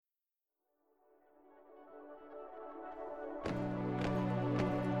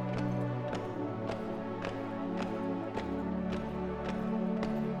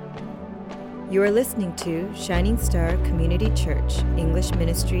You are listening to Shining Star Community Church English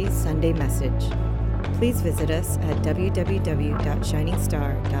Ministries Sunday Message. Please visit us at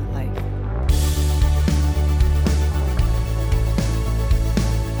www.shiningstar.life.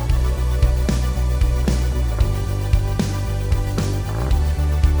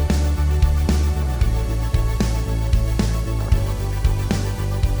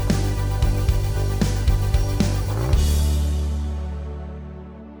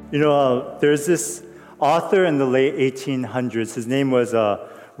 There's this author in the late 1800s. His name was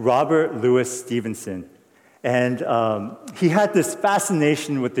Robert Louis Stevenson. And he had this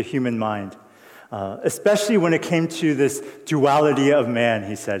fascination with the human mind, especially when it came to this duality of man,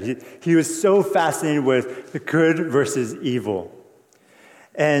 he said. He was so fascinated with the good versus evil.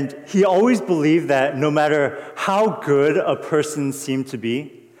 And he always believed that no matter how good a person seemed to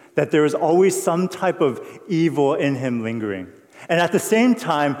be, that there was always some type of evil in him lingering. And at the same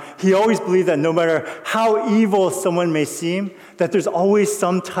time, he always believed that no matter how evil someone may seem, that there's always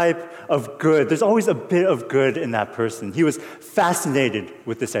some type of good. There's always a bit of good in that person. He was fascinated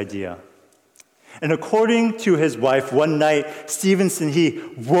with this idea. And according to his wife, one night, Stevenson, he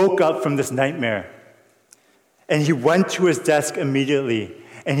woke up from this nightmare. And he went to his desk immediately,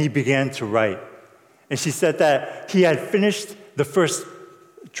 and he began to write. And she said that he had finished the first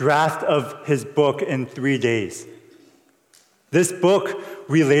draft of his book in 3 days. This book,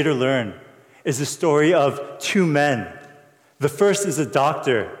 we later learn, is the story of two men. The first is a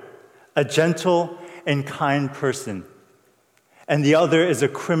doctor, a gentle and kind person. And the other is a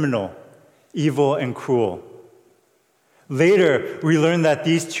criminal, evil and cruel. Later, we learn that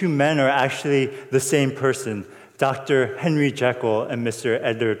these two men are actually the same person, Dr. Henry Jekyll and Mr.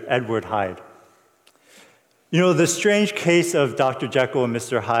 Edward Hyde. The strange case of Dr. Jekyll and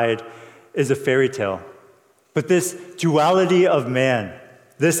Mr. Hyde is a fairy tale. But this duality of man,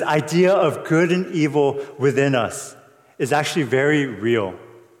 this idea of good and evil within us, is actually very real.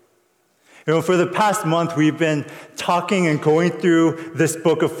 For the past month, we've been talking and going through this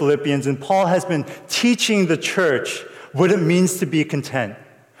book of Philippians, and Paul has been teaching the church what it means to be content,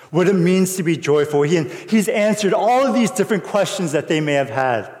 what it means to be joyful. He's answered all of these different questions that they may have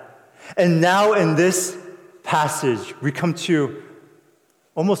had. And now in this passage, we come to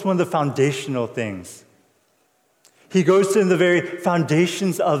almost one of the foundational things. He goes to the very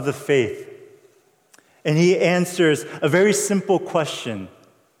foundations of the faith, and he answers a very simple question.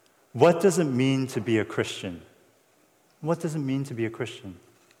 What does it mean to be a Christian? What does it mean to be a Christian?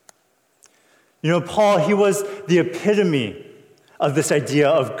 Paul, he was the epitome of this idea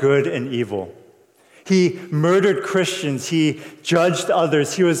of good and evil. He murdered Christians. He judged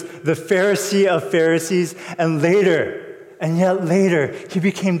others. He was the Pharisee of Pharisees, and yet later, he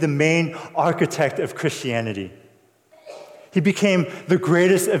became the main architect of Christianity. He became the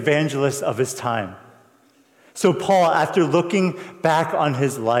greatest evangelist of his time. So Paul, after looking back on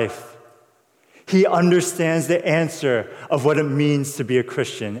his life, he understands the answer of what it means to be a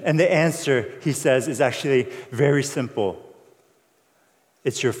Christian. And the answer, he says, is actually very simple.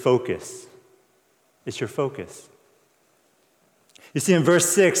 It's your focus. It's your focus. You see, in verse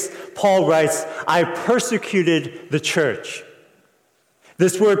 6, Paul writes, I persecuted the church.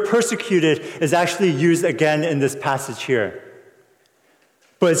 This word persecuted is actually used again in this passage here,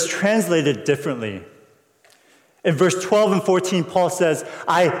 but it's translated differently. In verse 12 and 14, Paul says,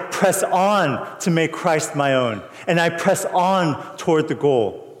 I press on to make Christ my own, and I press on toward the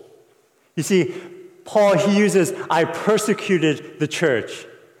goal. You see, Paul, he uses, I persecuted the church,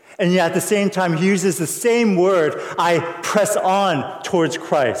 and yet at the same time, he uses the same word, I press on towards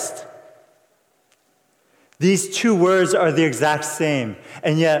Christ. These two words are the exact same,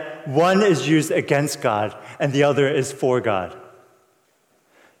 and yet one is used against God, and the other is for God.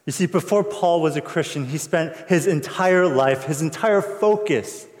 You see, before Paul was a Christian, he spent his entire life, his entire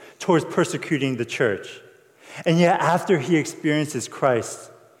focus towards persecuting the church. And yet after he experiences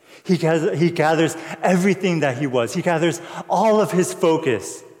Christ, he gathers everything that he was. He gathers all of his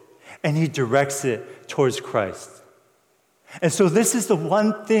focus, and he directs it towards Christ. And so this is the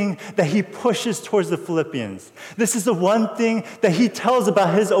one thing that he pushes towards the Philippians. This is the one thing that he tells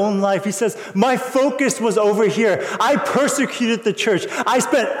about his own life. He says, my focus was over here. I persecuted the church. I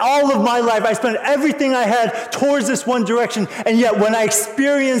spent all of my life, I spent everything I had towards this one direction. And yet when I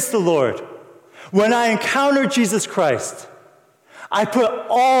experienced the Lord, when I encountered Jesus Christ, I put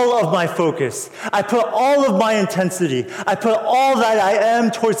all of my focus, I put all of my intensity, I put all that I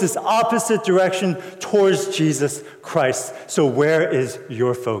am towards this opposite direction, towards Jesus Christ. So where is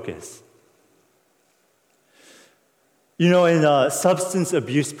your focus? In substance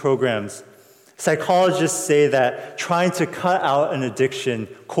abuse programs, Psychologists say that trying to cut out an addiction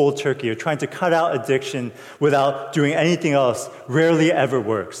cold turkey, or trying to cut out addiction without doing anything else, rarely ever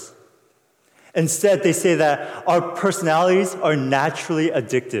works. Instead, they say that our personalities are naturally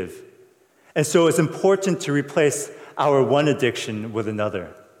addictive. And so it's important to replace our one addiction with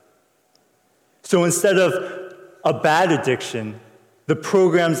another. So instead of a bad addiction, the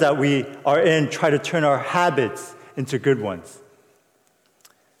programs that we are in try to turn our habits into good ones.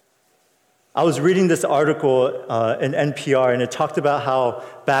 I was reading this article in NPR, and it talked about how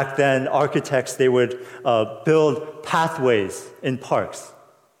back then architects, they would build pathways in parks.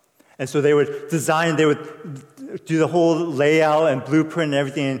 And so they would do the whole layout and blueprint and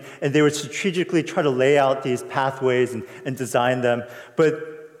everything, and they would strategically try to lay out these pathways and design them. But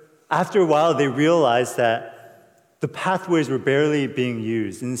after a while, they realized that the pathways were barely being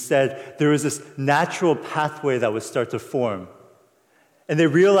used. Instead, there was this natural pathway that would start to form. And they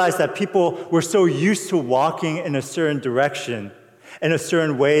realized that people were so used to walking in a certain direction, in a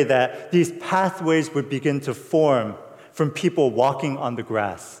certain way, that these pathways would begin to form from people walking on the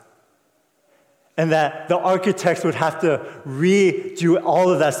grass. And that the architects would have to redo all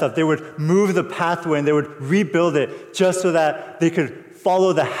of that stuff. They would move the pathway and they would rebuild it just so that they could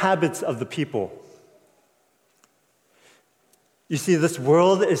follow the habits of the people. You see, this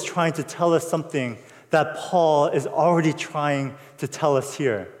world is trying to tell us something that Paul is already trying to tell us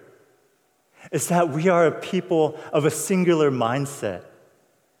here. It's that we are a people of a singular mindset.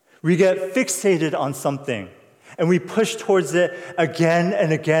 We get fixated on something, and we push towards it again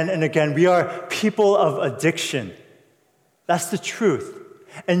and again and again. We are people of addiction. That's the truth.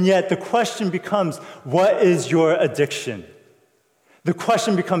 And yet the question becomes, what is your addiction? The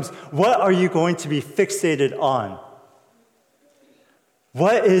question becomes, what are you going to be fixated on?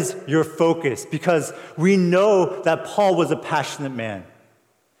 What is your focus? Because we know that Paul was a passionate man.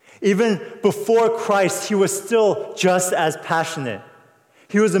 Even before Christ, he was still just as passionate.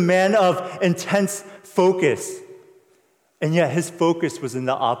 He was a man of intense focus, and yet his focus was in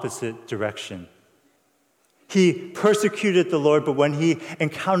the opposite direction. He persecuted the Lord, but when he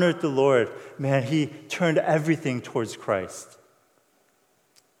encountered the Lord, man, he turned everything towards Christ.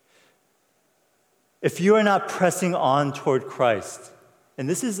 If you are not pressing on toward Christ, and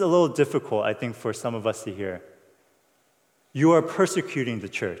this is a little difficult, I think, for some of us to hear, you are persecuting the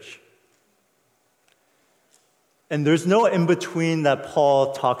church. And there's no in-between that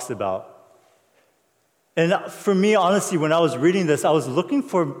Paul talks about. And for me, honestly, when I was reading this, I was looking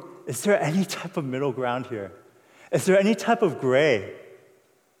for, is there any type of middle ground here? Is there any type of gray?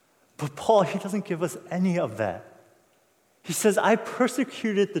 But Paul, he doesn't give us any of that. He says, I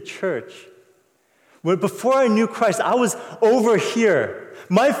persecuted the church. When before I knew Christ, I was over here.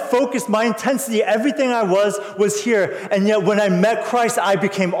 My focus, my intensity, everything I was here. And yet when I met Christ, I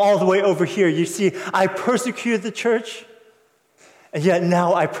became all the way over here. You see, I persecuted the church, and yet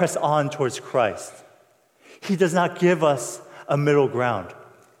now I press on towards Christ. He does not give us a middle ground.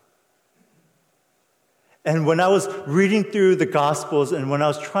 And when I was reading through the Gospels and when I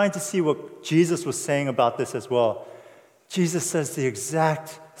was trying to see what Jesus was saying about this as well, Jesus says the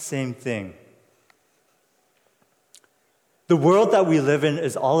exact same thing. The world that we live in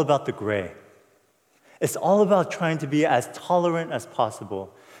is all about the gray. It's all about trying to be as tolerant as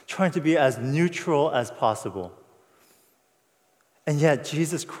possible, trying to be as neutral as possible. And yet,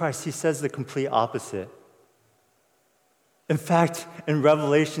 Jesus Christ, he says the complete opposite. In fact, in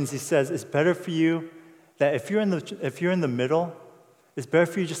Revelations, he says, it's better for you that if you're in the middle, it's better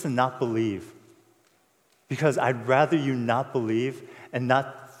for you just to not believe. Because I'd rather you not believe and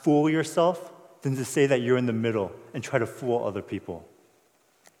not fool yourself than to say that you're in the middle and try to fool other people.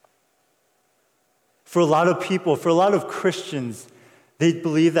 For a lot of people, for a lot of Christians, they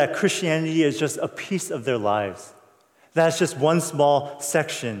believe that Christianity is just a piece of their lives. That's just one small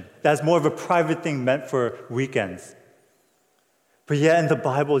section. That's more of a private thing meant for weekends. But yet in the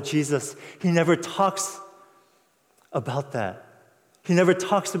Bible, Jesus, he never talks about that. He never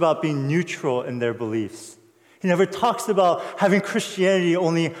talks about being neutral in their beliefs. He never talks about having Christianity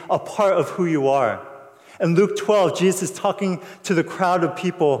only a part of who you are. In Luke 12, Jesus is talking to the crowd of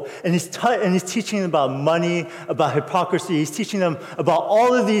people, and he's teaching them about money, about hypocrisy. He's teaching them about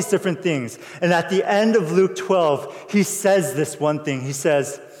all of these different things. And at the end of Luke 12, he says this one thing. He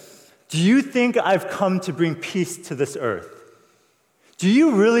says, do you think I've come to bring peace to this earth? Do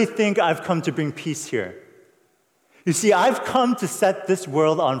you really think I've come to bring peace here? You see, I've come to set this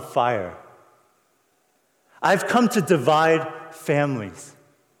world on fire. I've come to divide families.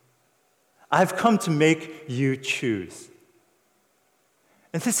 I've come to make you choose.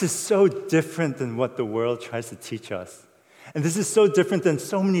 And this is so different than what the world tries to teach us. And this is so different than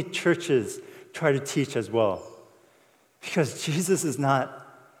so many churches try to teach as well. Because Jesus is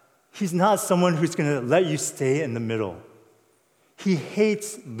he's not someone who's going to let you stay in the middle. He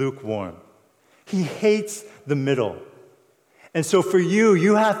hates lukewarm. He hates the middle. And so for you,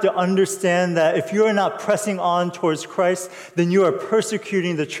 you have to understand that if you are not pressing on towards Christ, then you are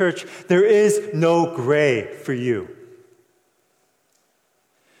persecuting the church. There is no gray for you.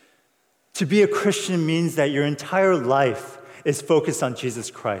 To be a Christian means that your entire life is focused on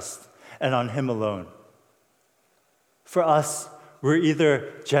Jesus Christ and on Him alone. For us, we're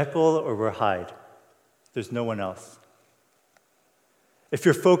either Jekyll or we're Hyde. There's no one else. If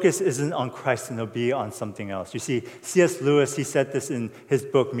your focus isn't on Christ, then it'll be on something else. You see, C.S. Lewis, he said this in his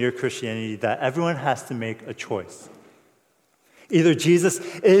book, Mere Christianity, that everyone has to make a choice. Either Jesus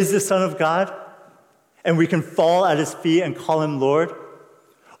is the Son of God, and we can fall at His feet and call Him Lord,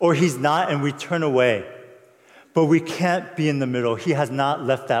 or He's not, and we turn away. But we can't be in the middle. He has not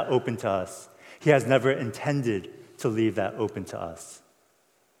left that open to us. He has never intended to leave that open to us.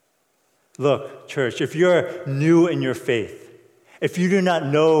 Look, church, if you're new in your faith, if you do not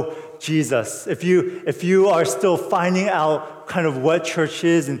know Jesus, if you are still finding out kind of what church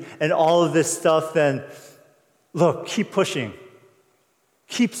is and all of this stuff, then look, keep pushing.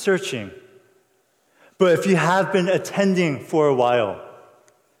 Keep searching. But if you have been attending for a while,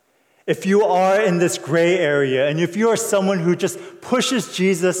 if you are in this gray area, and if you are someone who just pushes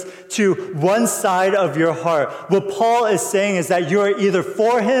Jesus to one side of your heart, what Paul is saying is that you are either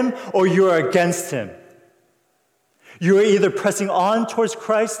for Him or you are against Him. You are either pressing on towards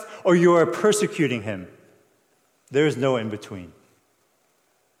Christ or you are persecuting Him. There is no in between.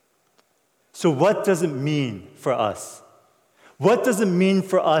 So what does it mean for us? What does it mean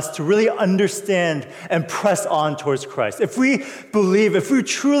for us to really understand and press on towards Christ? If we believe, if we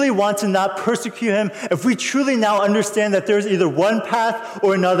truly want to not persecute Him, if we truly now understand that there's either one path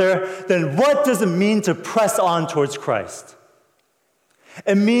or another, then what does it mean to press on towards Christ?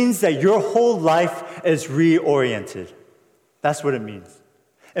 It means that your whole life is reoriented. That's what it means.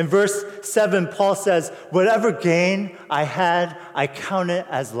 In verse 7, Paul says, "Whatever gain I had, I count it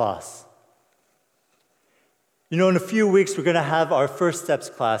as loss." You know, in a few weeks, we're going to have our First Steps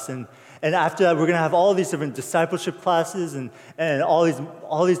class, and after that, we're going to have all these different discipleship classes and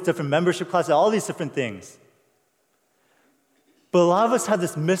all these different membership classes, all these different things. But a lot of us have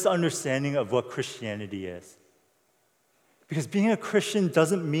this misunderstanding of what Christianity is. Because being a Christian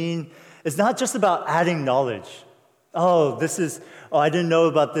doesn't mean, it's not just about adding knowledge. I didn't know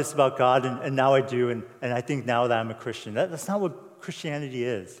about this about God, and now I do, and I think now that I'm a Christian. That's not what Christianity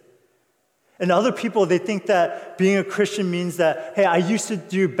is. And other people, they think that being a Christian means that, hey, I used to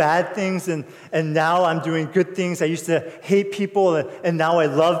do bad things, and now I'm doing good things. I used to hate people, and now I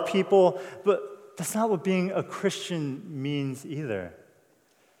love people. But that's not what being a Christian means either.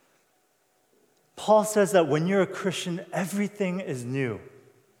 Paul says that when you're a Christian, everything is new.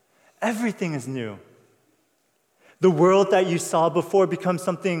 Everything is new. The world that you saw before becomes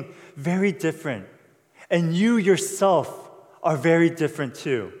something very different. And you yourself are very different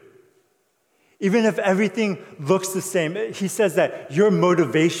too. Even if everything looks the same, he says that your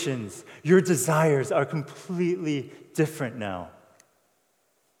motivations, your desires are completely different now.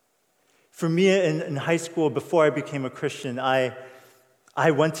 For me in high school, before I became a Christian,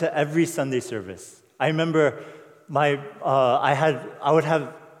 I went to every Sunday service. I remember I would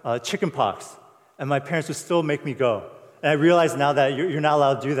have chicken pox, and my parents would still make me go. And I realize now that you're not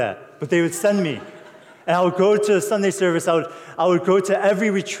allowed to do that. But they would send me. And I would go to a Sunday service. I would go to every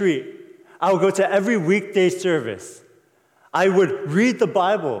retreat. I would go to every weekday service. I would read the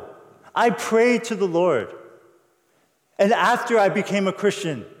Bible. I prayed to the Lord. And after I became a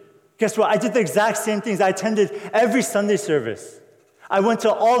Christian, guess what? I did the exact same things. I attended every Sunday service. I went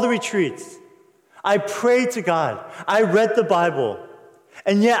to all the retreats. I prayed to God. I read the Bible.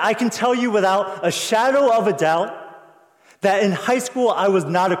 And yet I can tell you without a shadow of a doubt that in high school I was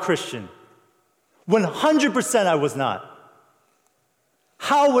not a Christian. 100% I was not.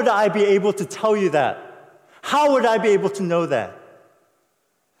 How would I be able to tell you that? How would I be able to know that?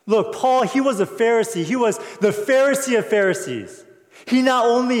 Look, Paul, he was a Pharisee. He was the Pharisee of Pharisees. He not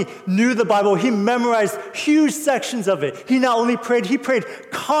only knew the Bible, he memorized huge sections of it. He not only prayed, he prayed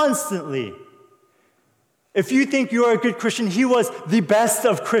constantly. If you think you are a good Christian, he was the best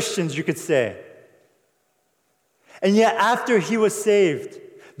of Christians, you could say. And yet after he was saved,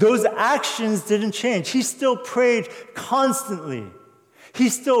 those actions didn't change. He still prayed constantly. He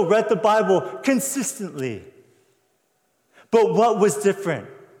still read the Bible consistently. But what was different?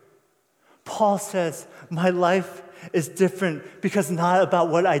 Paul says, my life is different because not about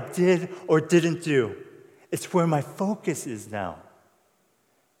what I did or didn't do. It's where my focus is now.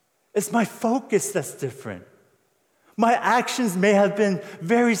 It's my focus that's different. My actions may have been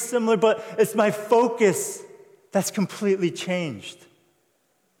very similar, but it's my focus that's completely changed.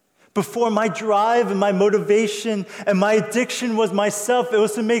 Before, my drive and my motivation and my addiction was myself. It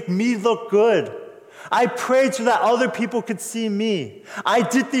was to make me look good. I prayed so that other people could see me. I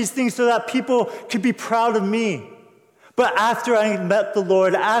did these things so that people could be proud of me. But after I met the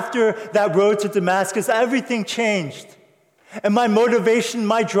Lord, after that road to Damascus, everything changed. And my motivation,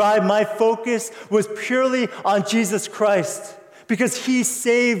 my drive, my focus was purely on Jesus Christ because He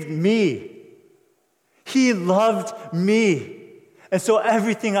saved me. He loved me. And so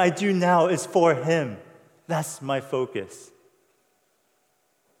everything I do now is for Him. That's my focus.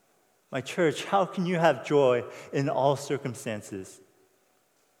 My church, how can you have joy in all circumstances?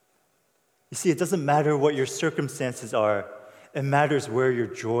 You see, it doesn't matter what your circumstances are. It matters where your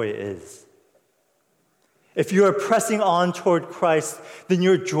joy is. If you are pressing on toward Christ, then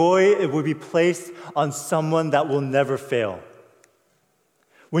your joy it will be placed on someone that will never fail.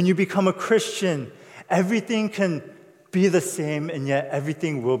 When you become a Christian, everything can be the same, and yet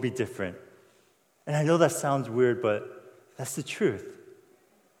everything will be different. And I know that sounds weird, but that's the truth.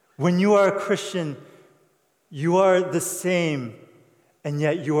 When you are a Christian, you are the same, and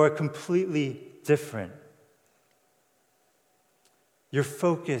yet you are completely different. Your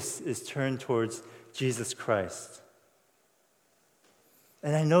focus is turned towards Jesus Christ.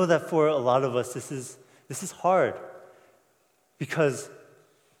 And I know that for a lot of us, this is hard because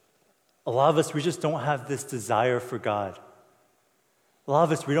a lot of us, we just don't have this desire for God. A lot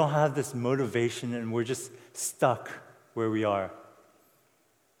of us, we don't have this motivation and we're just stuck where we are.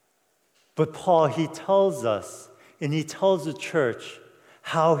 But Paul, he tells us, and he tells the church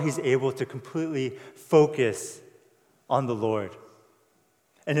how he's able to completely focus on the Lord.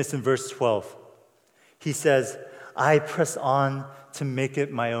 And it's in verse 12. He says, I press on to make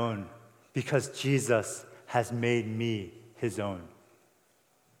it my own because Jesus has made me His own.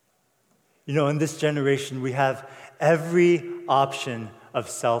 You know, in this generation, we have every option of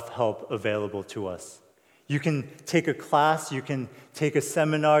self-help available to us. You can take a class, you can take a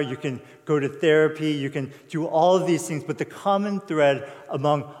seminar, you can go to therapy, you can do all of these things, but the common thread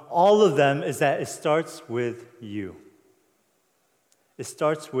among all of them is that it starts with you. It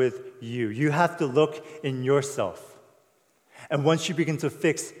starts with you. You have to look in yourself. And once you begin to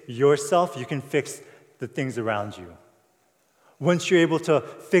fix yourself, you can fix the things around you. Once you're able to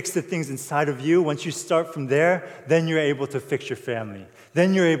fix the things inside of you, once you start from there, then you're able to fix your family.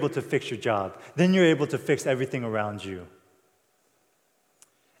 Then you're able to fix your job. Then you're able to fix everything around you.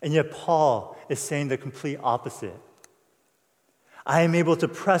 And yet Paul is saying the complete opposite. I am able to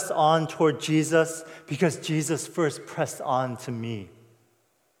press on toward Jesus because Jesus first pressed on to me.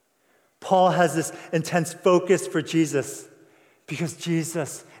 Paul has this intense focus for Jesus because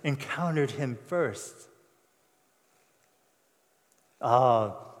Jesus encountered Him first.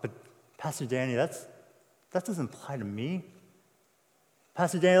 But Pastor Danny, that doesn't apply to me.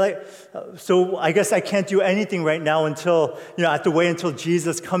 Pastor Danny, so I guess I can't do anything right now until, I have to wait until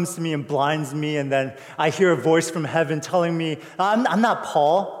Jesus comes to me and blinds me, and then I hear a voice from heaven telling me, I'm not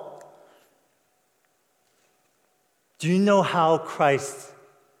Paul. Do you know how Christ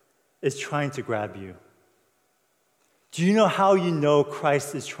is trying to grab you? Do you know how you know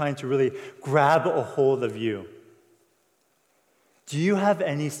Christ is trying to really grab a hold of you? Do you have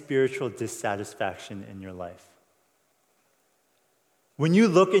any spiritual dissatisfaction in your life? When you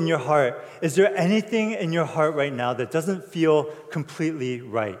look in your heart, is there anything in your heart right now that doesn't feel completely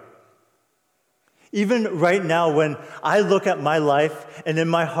right? Even right now, when I look at my life and in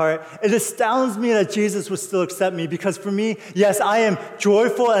my heart, it astounds me that Jesus would still accept me because for me, yes, I am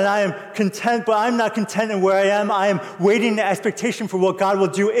joyful and I am content, but I'm not content in where I am. I am waiting in expectation for what God will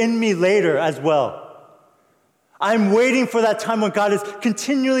do in me later as well. I'm waiting for that time when God is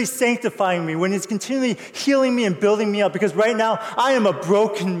continually sanctifying me, when He's continually healing me and building me up, because right now, I am a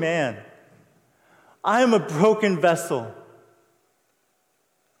broken man. I am a broken vessel.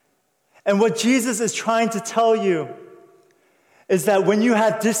 And what Jesus is trying to tell you is that when you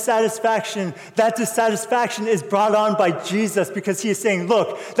have dissatisfaction, that dissatisfaction is brought on by Jesus because He is saying,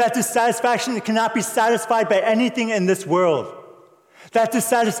 look, that dissatisfaction cannot be satisfied by anything in this world. That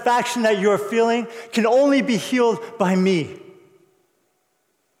dissatisfaction that you are feeling can only be healed by me.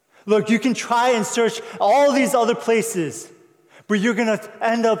 Look, you can try and search all these other places, but you're going to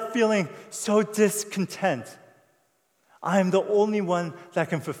end up feeling so discontent. I am the only one that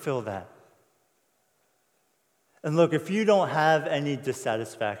can fulfill that. And look, if you don't have any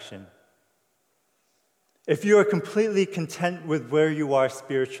dissatisfaction, if you are completely content with where you are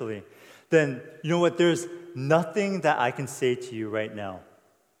spiritually, then you know what? There's nothing that I can say to you right now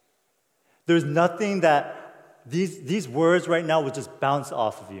There's nothing that these words right now will just bounce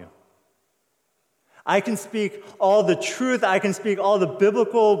off of you. I can speak all the truth, I can speak all the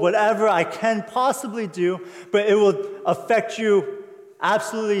biblical, whatever I can possibly do, but it will affect you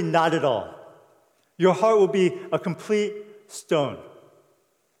absolutely not at all. Your heart will be a complete stone.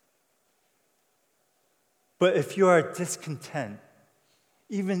 But if you are discontent,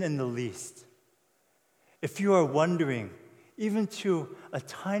 even in the least, if you are wondering, even to a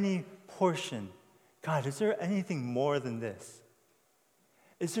tiny portion, God, is there anything more than this?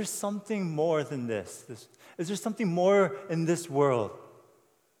 Is there something more than this? Is there something more in this world?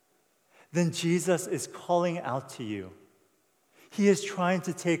 Then Jesus is calling out to you. He is trying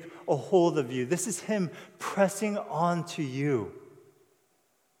to take a hold of you. This is Him pressing on to you.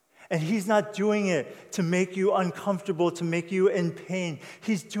 And He's not doing it to make you uncomfortable, to make you in pain.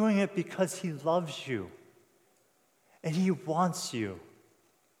 He's doing it because He loves you. And He wants you.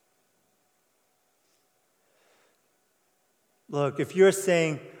 Look, if you're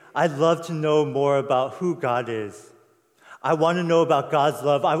saying, I'd love to know more about who God is, I want to know about God's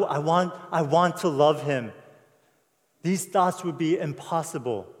love, I want to love Him, these thoughts would be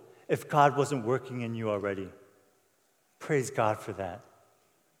impossible if God wasn't working in you already. Praise God for that.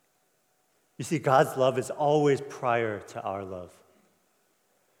 You see, God's love is always prior to our love.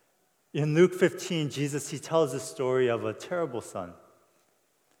 In Luke 15, Jesus, He tells the story of a terrible son.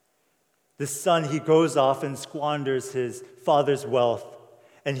 This son, he goes off and squanders his father's wealth,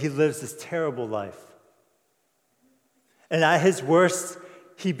 and he lives this terrible life. And at his worst,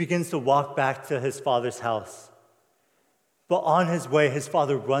 he begins to walk back to his father's house. But on his way, his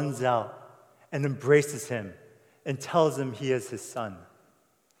father runs out and embraces him and tells him he is his son.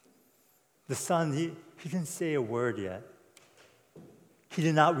 The son, he didn't say a word yet. He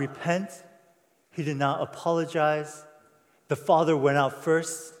did not repent. He did not apologize. The father went out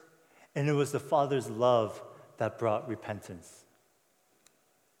first, and it was the Father's love that brought repentance.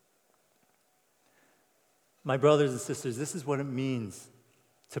 My brothers and sisters, this is what it means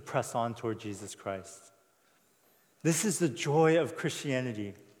to press on toward Jesus Christ. This is the joy of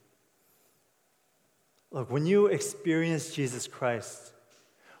Christianity. Look, when you experience Jesus Christ,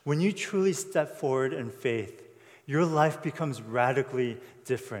 when you truly step forward in faith, your life becomes radically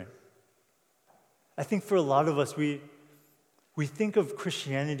different. I think for a lot of us, we think of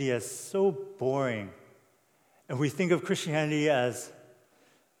Christianity as so boring, and we think of Christianity as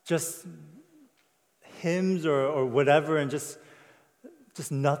just hymns or whatever, and just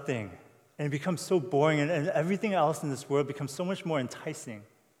nothing. And it becomes so boring, and everything else in this world becomes so much more enticing.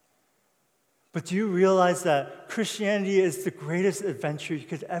 But do you realize that Christianity is the greatest adventure you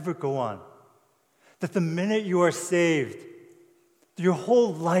could ever go on? That the minute you are saved, your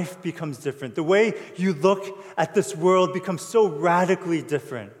whole life becomes different. The way you look at this world becomes so radically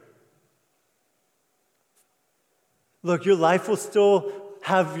different. Look, your life will still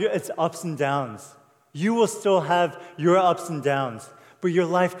have its ups and downs. You will still have your ups and downs, but your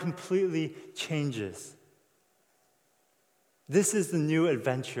life completely changes. This is the new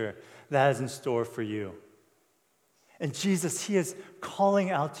adventure that is in store for you. And Jesus, He is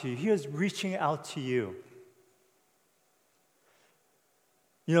calling out to you. He is reaching out to you.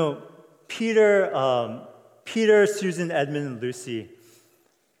 You know, Peter, Susan, Edmund, and Lucy,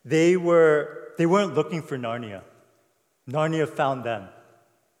 they weren't looking for Narnia. Narnia found them.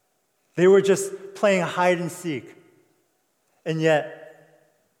 They were just playing hide and seek. And yet,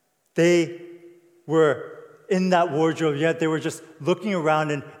 they were in that wardrobe, yet they were just looking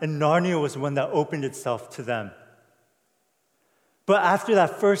around, and Narnia was the one that opened itself to them. But after the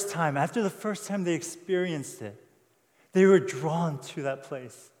first time they experienced it, they were drawn to that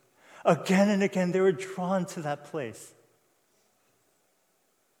place. Again and again, they were drawn to that place.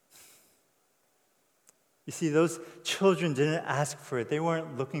 You see, those children didn't ask for it. They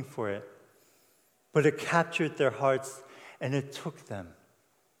weren't looking for it. But it captured their hearts, and it took them.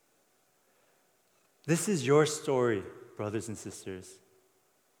 This is your story, brothers and sisters.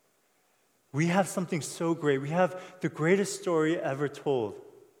 We have something so great. We have the greatest story ever told.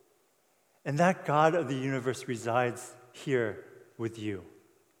 And that God of the universe resides here with you.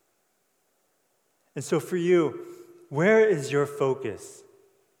 And so for you, where is your focus?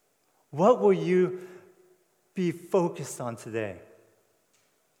 What will you be focused on today?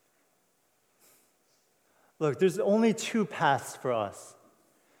 Look, there's only two paths for us.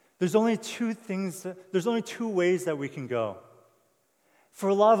 There's only two ways that we can go. For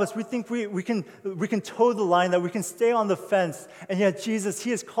a lot of us, we think we can toe the line, that we can stay on the fence, and yet Jesus,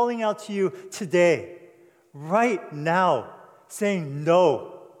 He is calling out to you today, right now, saying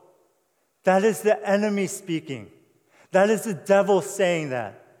no. That is the enemy speaking. That is the devil saying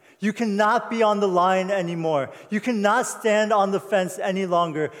that. You cannot be on the line anymore. You cannot stand on the fence any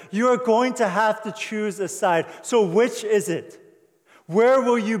longer. You are going to have to choose a side. So which is it? Where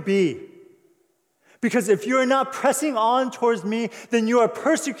will you be? Because if you are not pressing on towards me, then you are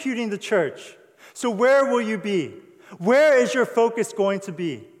persecuting the church. So where will you be? Where is your focus going to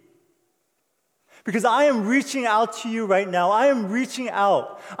be? Because I am reaching out to you right now. I am reaching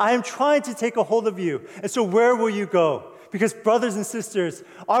out. I am trying to take a hold of you. And so where will you go? Because brothers and sisters,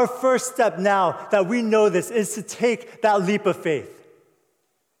 our first step now that we know this is to take that leap of faith.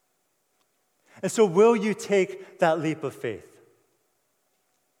 And so will you take that leap of faith?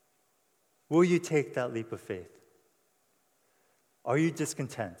 Will you take that leap of faith? Are you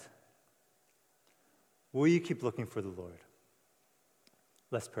discontent? Will you keep looking for the Lord?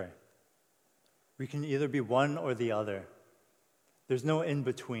 Let's pray. We can either be one or the other. There's no in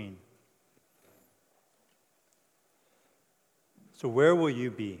between. So where will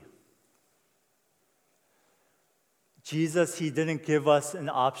you be? Jesus, he didn't give us an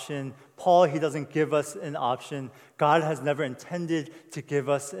option. Paul, he doesn't give us an option. God has never intended to give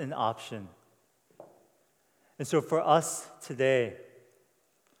us an option. And so for us today,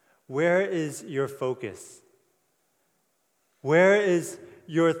 where is your focus? Where is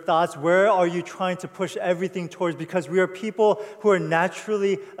your thoughts? Where are you trying to push everything towards? Because we are people who are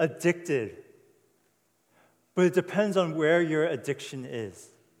naturally addicted. But it depends on where your addiction is.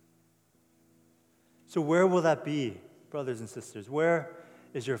 So where will that be, brothers and sisters? Where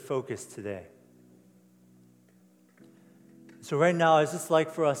is your focus today? So right now, I'd just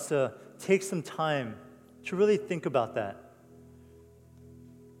like for us to take some time to really think about that.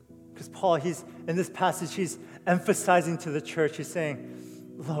 Because Paul, in this passage, he's emphasizing to the church, he's saying,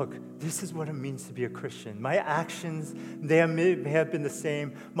 look, this is what it means to be a Christian. My actions, may have been the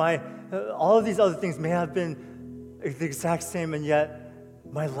same. All of these other things may have been the exact same, and yet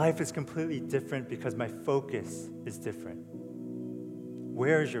my life is completely different because my focus is different.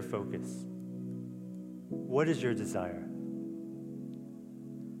 Where is your focus? What is your desire?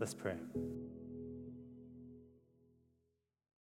 Let's pray.